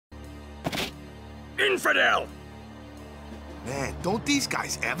Infidel! Man, don't these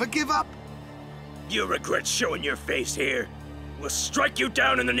guys ever give up? You regret showing your face here. We'll strike you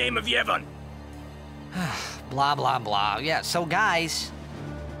down in the name of Yevon. Blah, blah, blah. Yeah, so guys...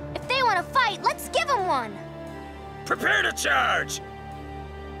 If they want to fight, let's give them one! Prepare to charge!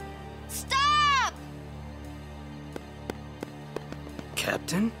 Stop!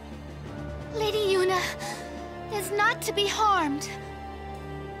 Captain? Lady Yuna is not to be harmed.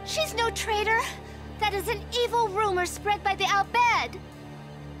 She's no traitor. That is an evil rumor spread by the Al-Bed.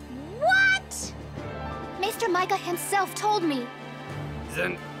 What? Maester Micah himself told me.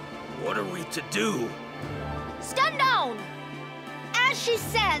 Then, what are we to do? Stun down! As she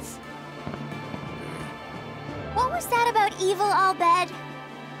says. What was that about evil Al-Bed?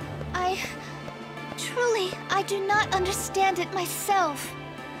 I do not understand it myself.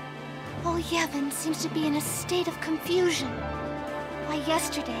 All Yevon seems to be in a state of confusion. Why,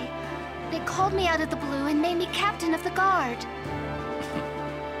 yesterday, they called me out of the blue and made me captain of the guard.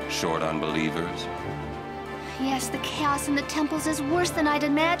 Short on believers? Yes, the chaos in the temples is worse than I'd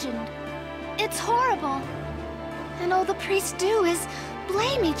imagined. It's horrible. And all the priests do is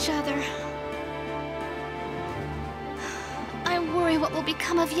blame each other. I worry what will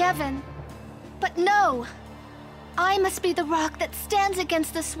become of Yevon. But no! I must be the rock that stands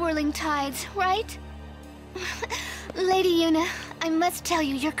against the swirling tides, right? Lady Yuna, I must tell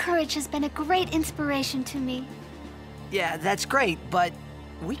you, your courage has been a great inspiration to me. Yeah, that's great, but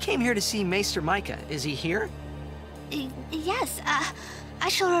we came here to see Maester Micah. Is he here? Yes, I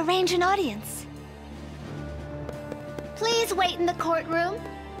shall arrange an audience. Please wait in the courtroom.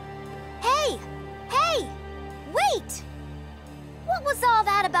 Hey! Hey! Wait! What was all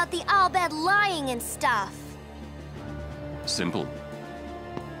that about the Al-Bed lying and stuff? Simple.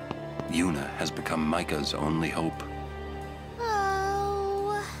 Yuna has become Micah's only hope.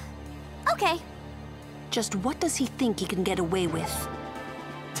 Oh... Okay. Just what does he think he can get away with?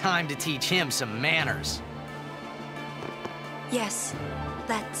 Time to teach him some manners. Yes,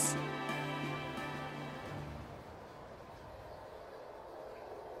 let's...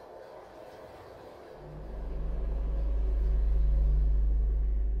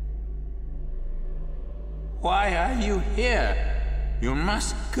 Why are you here? You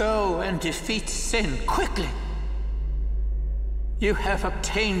must go and defeat sin quickly. You have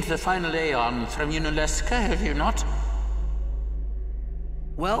obtained the final Aeon from Yunalesca, have you not?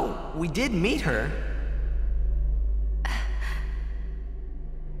 Well, we did meet her.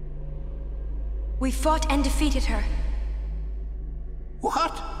 We fought and defeated her.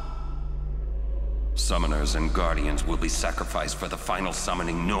 What? Summoners and Guardians will be sacrificed for the final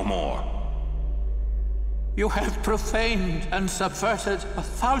summoning no more. You have profaned and subverted a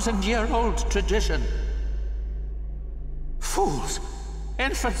 1,000-year-old tradition. Fools!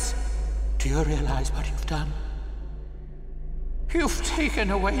 Infants! Do you realize what you've done? You've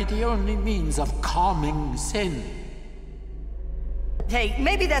taken away the only means of calming sin. Hey,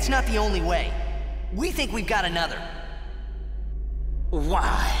 maybe that's not the only way. We think we've got another.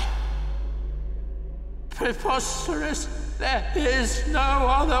 Why? Preposterous! There is no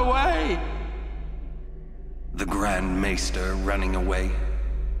other way! The Grand Maester running away?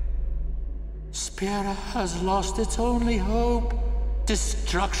 Spira has lost its only hope.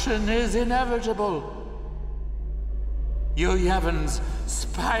 Destruction is inevitable. You Yevon's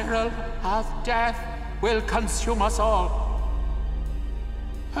spiral of death will consume us all.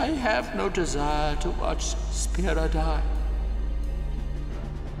 I have no desire to watch Spira die.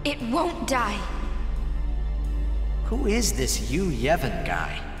 It won't die. Who is this you Yevon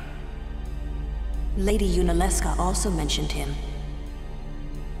guy? Lady Yunalesca also mentioned him.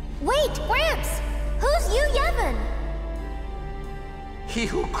 Wait, Gramps! Who's you Yevon? He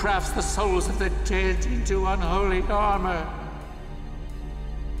who crafts the souls of the dead into unholy armor.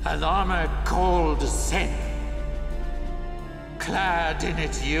 An armor called Zen. Clad in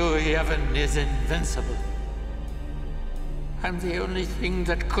it, you Yevon is invincible. And the only thing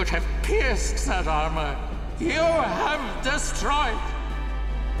that could have pierced that armor, you have destroyed.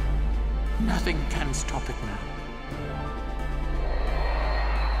 Nothing can stop it now.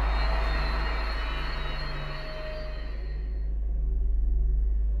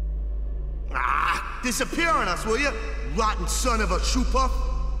 Disappear on us, will you? Rotten son of a shoe puff!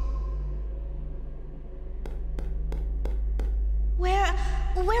 Where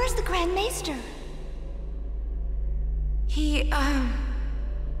is the Grand Maester? He's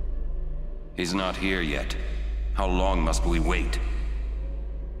not here yet. How long must we wait?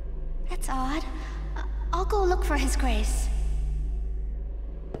 That's odd. I'll go look for His Grace.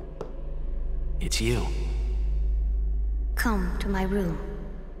 It's you. Come to my room.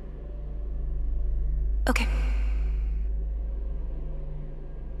 Okay.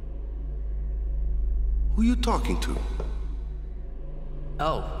 Who you talking to?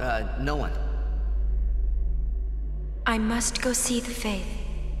 Oh, no one. I must go see the Faith.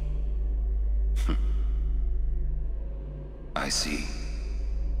 I see.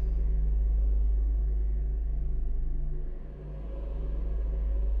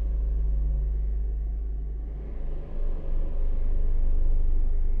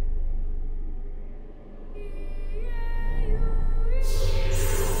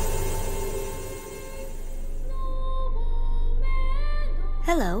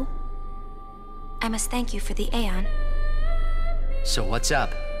 Hello. I must thank you for the Aeon. So what's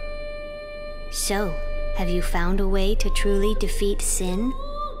up? So, have you found a way to truly defeat sin?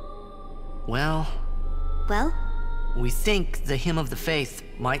 Well, Well, we think the Hymn of the Faith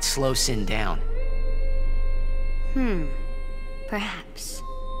might slow sin down. perhaps.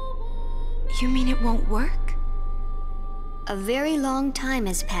 You mean it won't work? A very long time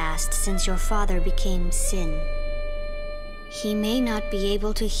has passed since your father became sin. He may not be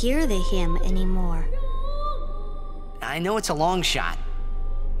able to hear the hymn anymore. I know it's a long shot,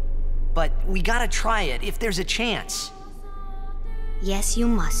 but we gotta try it if there's a chance. Yes, you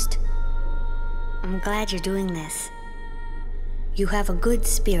must. I'm glad you're doing this. You have a good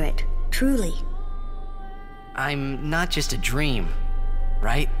spirit, truly. I'm not just a dream,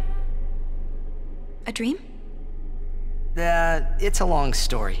 right? A dream? It's a long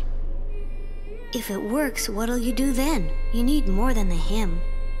story. If it works, what'll you do then? You need more than the hymn.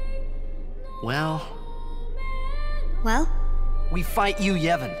 Well, Well, we fight Yu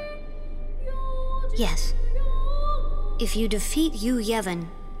Yevon. yes. If you defeat Yu Yevon,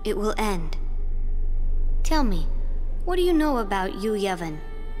 it will end. Tell me, what do you know about Yu Yevon?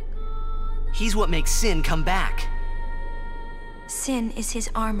 He's what makes sin come back. Sin is his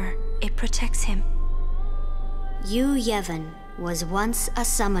armor. It protects him. Yu Yevon was once a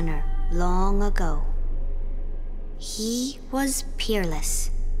summoner long ago. He was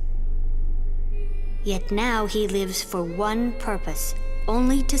peerless. Yet now he lives for one purpose,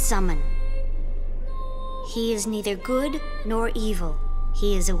 only to summon. He is neither good nor evil.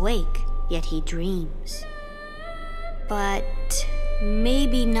 He is awake, yet he dreams. But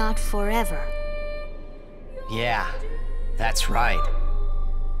maybe not forever. Yeah, that's right.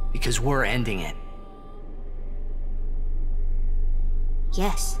 Because we're ending it.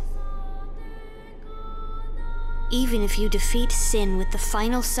 Yes. Even if you defeat sin with the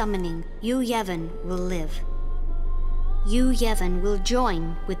final summoning, Yu Yevon will live. Yu Yevon will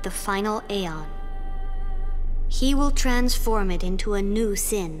join with the final Aeon. He will transform it into a new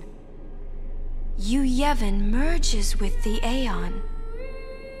sin. Yu Yevon merges with the Aeon.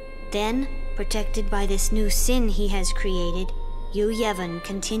 Then, protected by this new sin he has created, Yu Yevon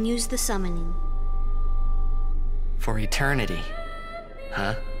continues the summoning. For eternity.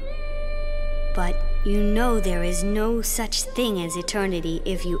 Huh? But you know there is no such thing as eternity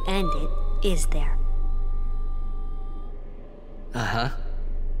if you end it, is there? Uh-huh.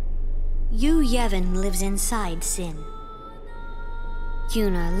 Yu Yevon lives inside sin.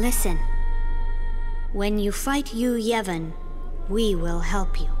 Yuna, listen. When you fight Yu Yevon, we will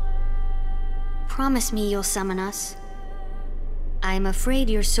help you. Promise me you'll summon us. I'm afraid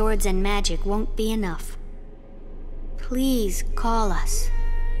your swords and magic won't be enough. Please call us.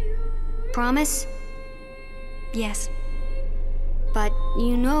 Promise? Yes. But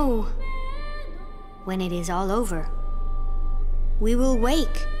you know, when it is all over, we will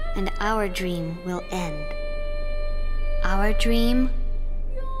wake and our dream will end. Our dream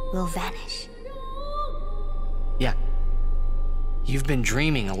will vanish. Yeah. You've been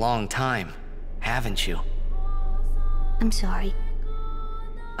dreaming a long time, haven't you? I'm sorry.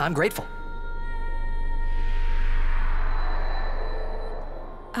 I'm grateful.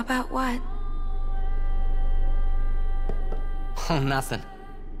 About what? Oh, nothing.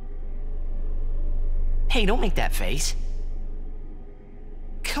 Hey, don't make that face.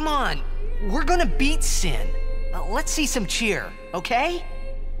 Come on, we're gonna beat sin. Let's see some cheer, okay?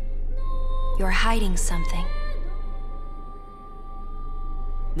 You're hiding something.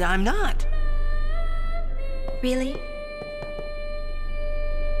 I'm not. Really?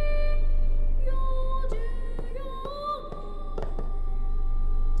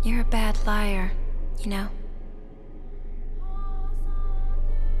 You're a bad liar, you know.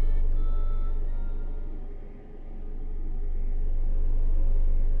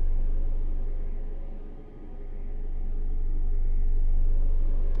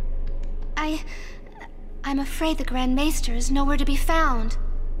 I'm afraid the Grand Maester is nowhere to be found.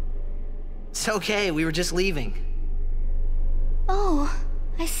 It's okay, we were just leaving. Oh,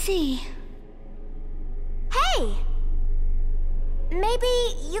 I see.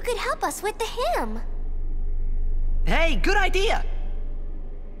 Maybe you could help us with the hymn. Hey, good idea!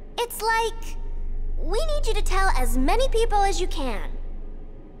 It's like, we need you to tell as many people as you can.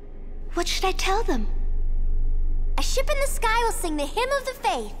 What should I tell them? A ship in the sky will sing the hymn of the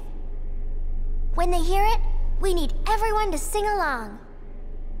faith. When they hear it, we need everyone to sing along.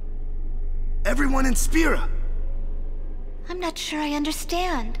 Everyone in Spira. I'm not sure I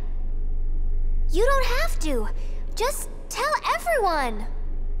understand. You don't have to. Just tell everyone.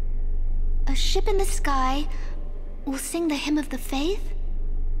 A ship in the sky will sing the hymn of the faith?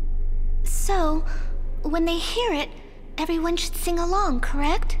 So, when they hear it, everyone should sing along,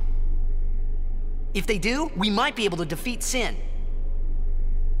 correct? If they do, we might be able to defeat Sin.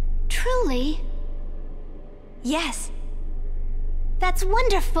 Truly? Yes. That's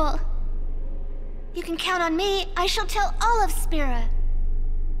wonderful! You can count on me. I shall tell all of Spira.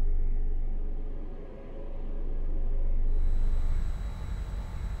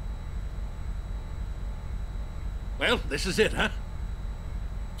 Well, this is it, huh?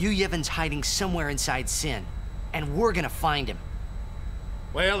 Yevon's hiding somewhere inside Sin, and we're gonna find him.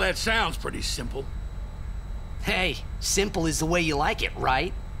 Well, that sounds pretty simple. Hey, simple is the way you like it,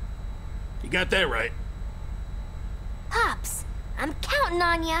 right? You got that right. Pops, I'm counting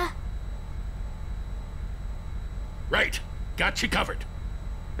on ya. Right. Got you covered.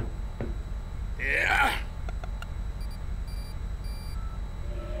 Yeah.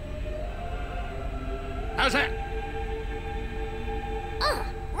 How's that?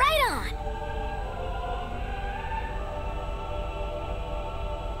 Right on.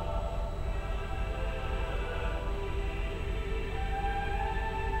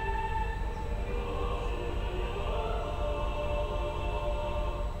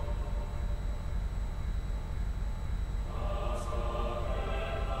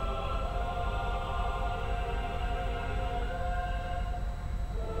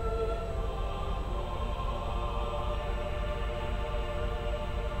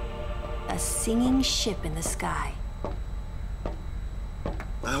 A singing ship in the sky.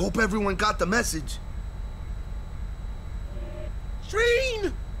 I hope everyone got the message.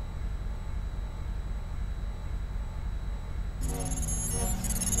 Shreen!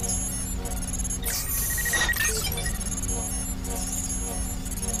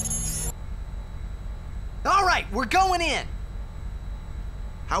 All right, we're going in.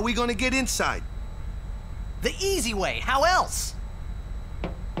 How we gonna get inside? The easy way, how else?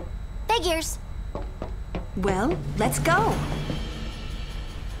 Figures. Well, let's go.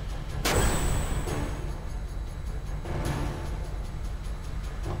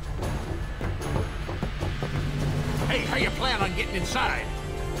 Hey, how you plan on getting inside?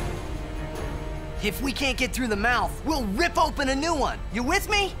 If we can't get through the mouth, we'll rip open a new one. You with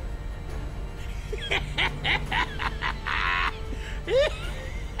me?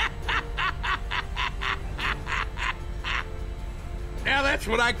 Now that's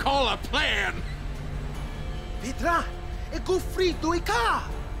what I call a plan. Petra, e gufrito ika.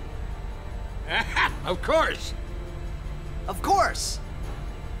 Of course. Of course.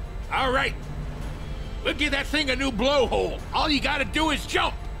 All right. We'll give that thing a new blowhole. All you gotta do is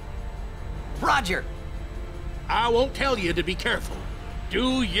jump. Roger. I won't tell you to be careful.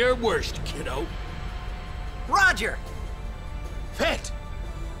 Do your worst, kiddo. Roger. Fet.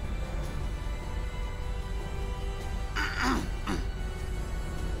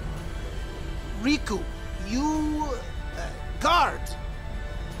 Riku, you... guard.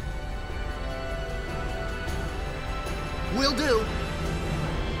 Will do.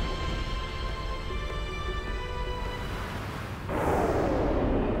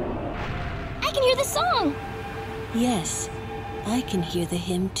 I can hear the song. Yes, I can hear the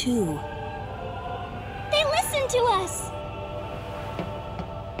hymn too. They listen to us.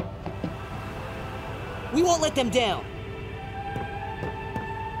 We won't let them down.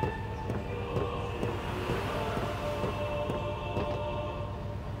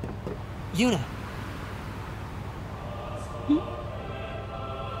 Yuna.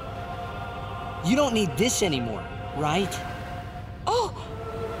 You don't need this anymore, right? Oh!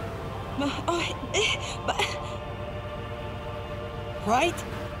 Right?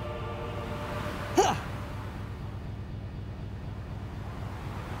 Huh.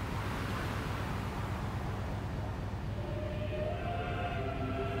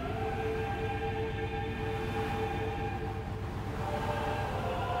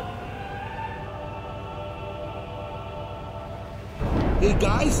 Hey,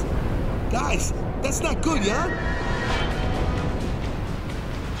 guys? Guys, that's not good, yeah?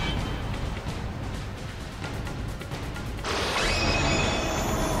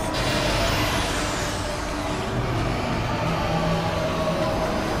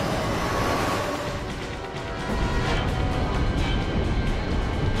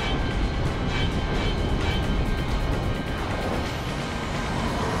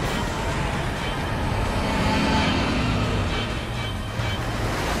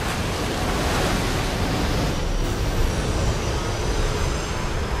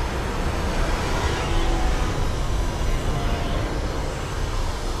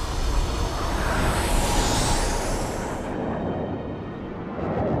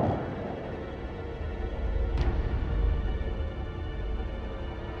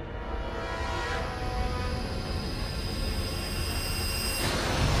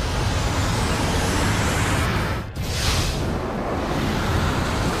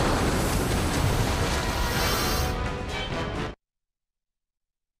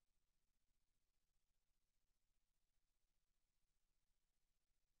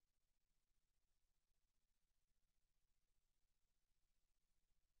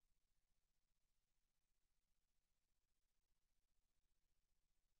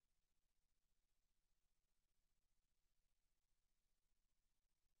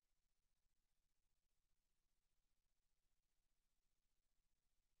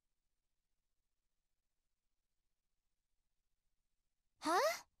 Huh?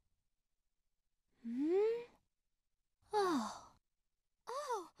 Hmm? Oh.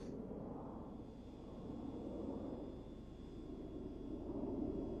 Oh.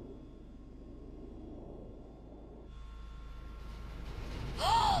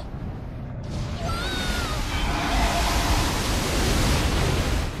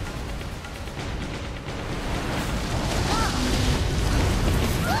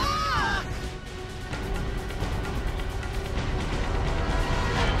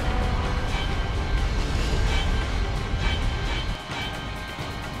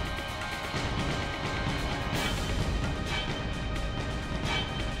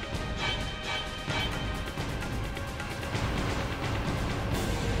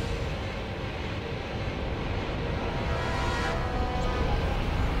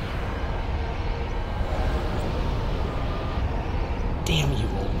 Damn you,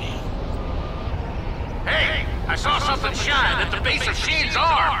 old man. Hey, I saw something shine at the base of Shane's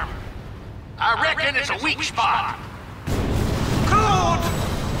arm. I reckon it's a weak spot. Code!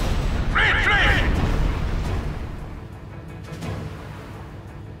 Fred!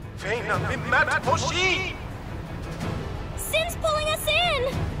 Sin's pulling us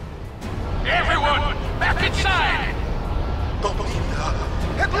in! Everyone, back inside!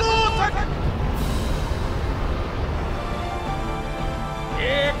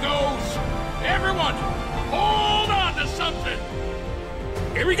 Here goes! Everyone, hold on to something!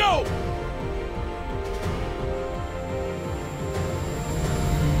 Here we go!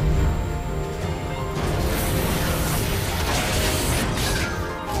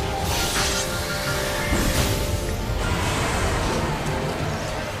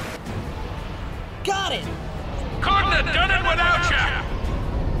 Got it! Couldn't have done it without you!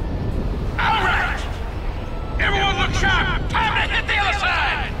 All right! Everyone look sharp! Time to hit the other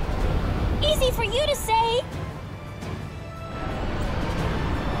side! Easy for you to say.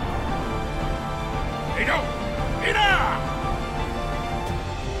 Hey, no! Hey, now!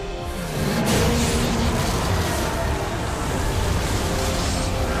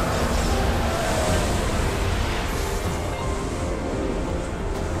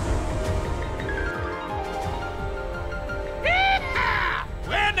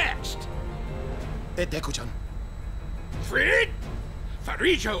 Where next? Edekuchan. Fred?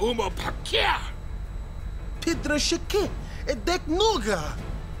 Farija umo pakia! Pidra shike. Edek nuga.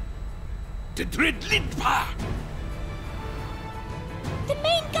 The dread lidpa! The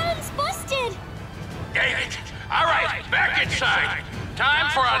main gun's busted! Dang it! All right, back inside.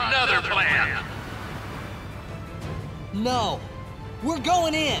 Time for another plan. No. We're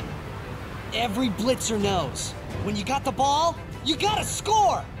going in. Every blitzer knows. When you got the ball, you gotta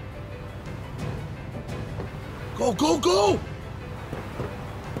score! Go, go, go!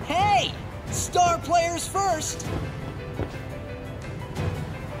 Hey! Star players first!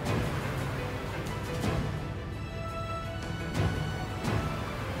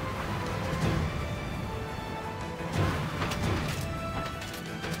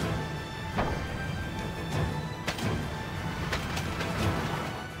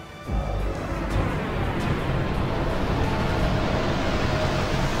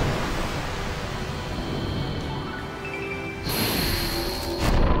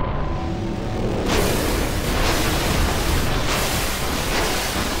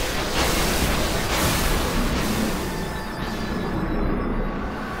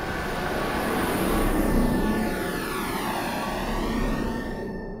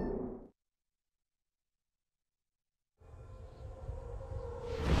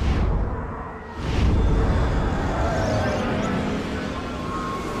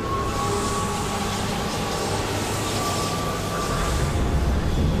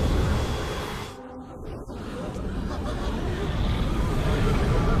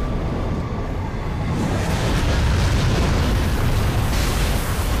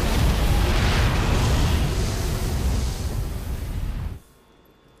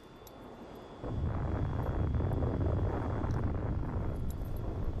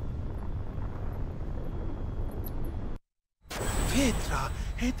 Petra,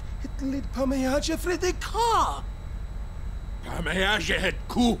 het lid pameaje Fredeka. Pameaje het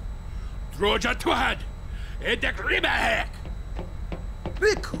ku. Droja twad. Edek ribahek.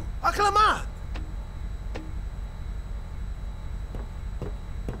 Riku, aklamat.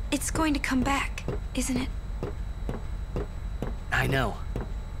 It's going to come back, isn't it? I know.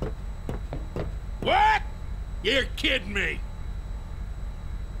 What? You're kidding me.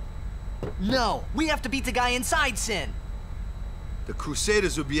 No, we have to beat the guy inside Sin. The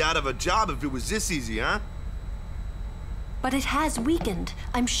Crusaders would be out of a job if it was this easy, huh? But it has weakened.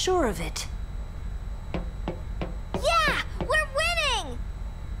 I'm sure of it. Yeah! We're winning!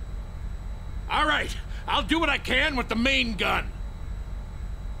 I'll do what I can with the main gun.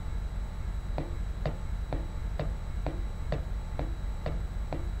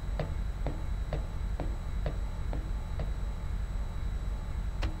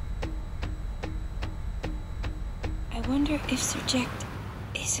 I wonder if Sir Jack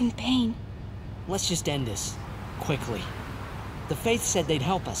is in pain. Let's just end this. Quickly. The Faith said they'd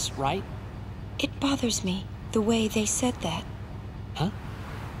help us, right? It bothers me, the way they said that. Huh?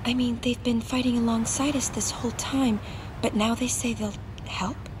 I mean, they've been fighting alongside us this whole time, but now they say they'll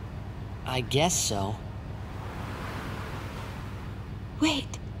help? I guess so.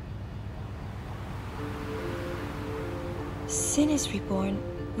 Wait. Sin is reborn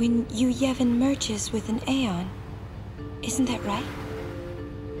when Yu Yevon merges with an Aeon. Isn't that right?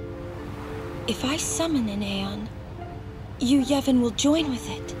 If I summon an Aeon, Yu Yevon will join with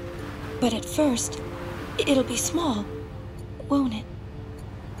it. But at first, it'll be small, won't it?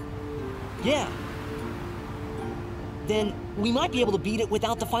 Yeah. Then we might be able to beat it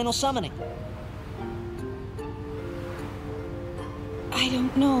without the final summoning. I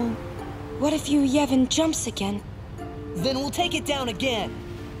don't know. What if Yu Yevon jumps again? Then we'll take it down again.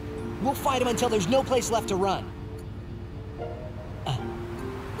 We'll fight him until there's no place left to run.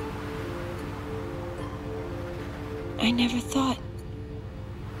 I never thought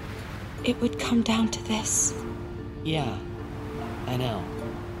it would come down to this. Yeah, I know.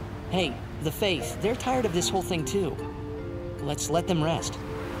 Hey, the Faith, they're tired of this whole thing too. Let's let them rest.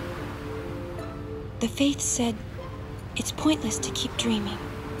 The Faith said it's pointless to keep dreaming.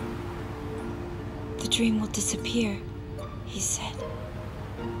 The dream will disappear, he said.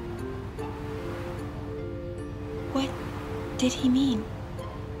 What did he mean?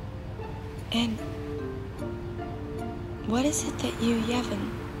 And what is it that Yu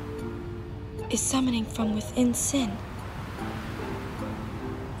Yevon is summoning from within Sin?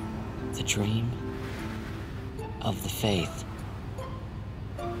 The dream of the Faith.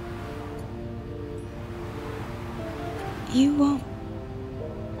 You won't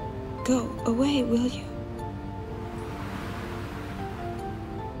go away, will you?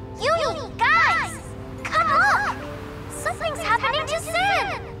 You guys! Come look! Something's happening to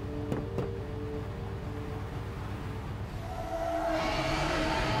Sin!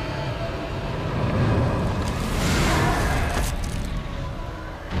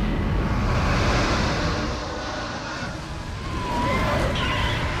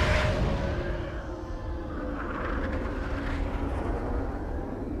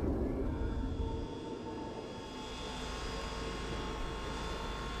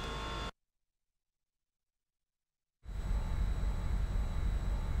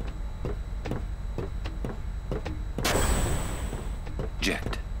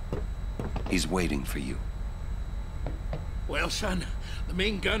 Jet. He's waiting for you. Well, son, the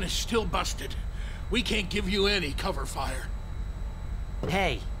main gun is still busted. We can't give you any cover fire.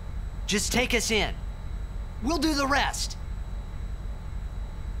 Hey, just take us in. We'll do the rest.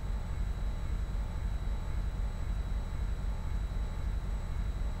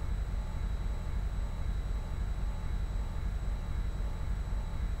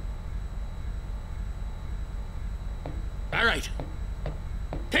 All right.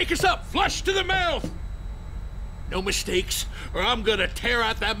 Take us up, flush to the mouth! No mistakes, or I'm gonna tear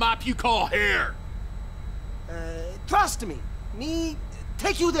out that mop you call hair. Trust me. Me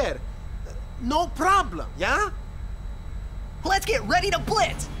take you there. No problem, yeah? Let's get ready to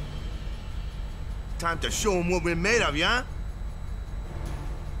blitz! Time to show them what we're made of, yeah?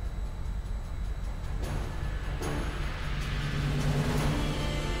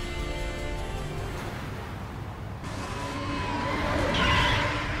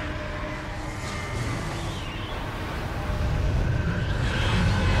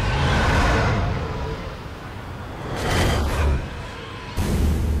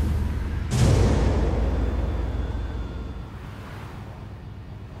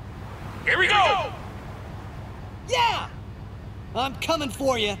 Here we go! Yeah! I'm coming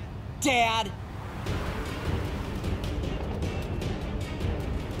for you, Dad.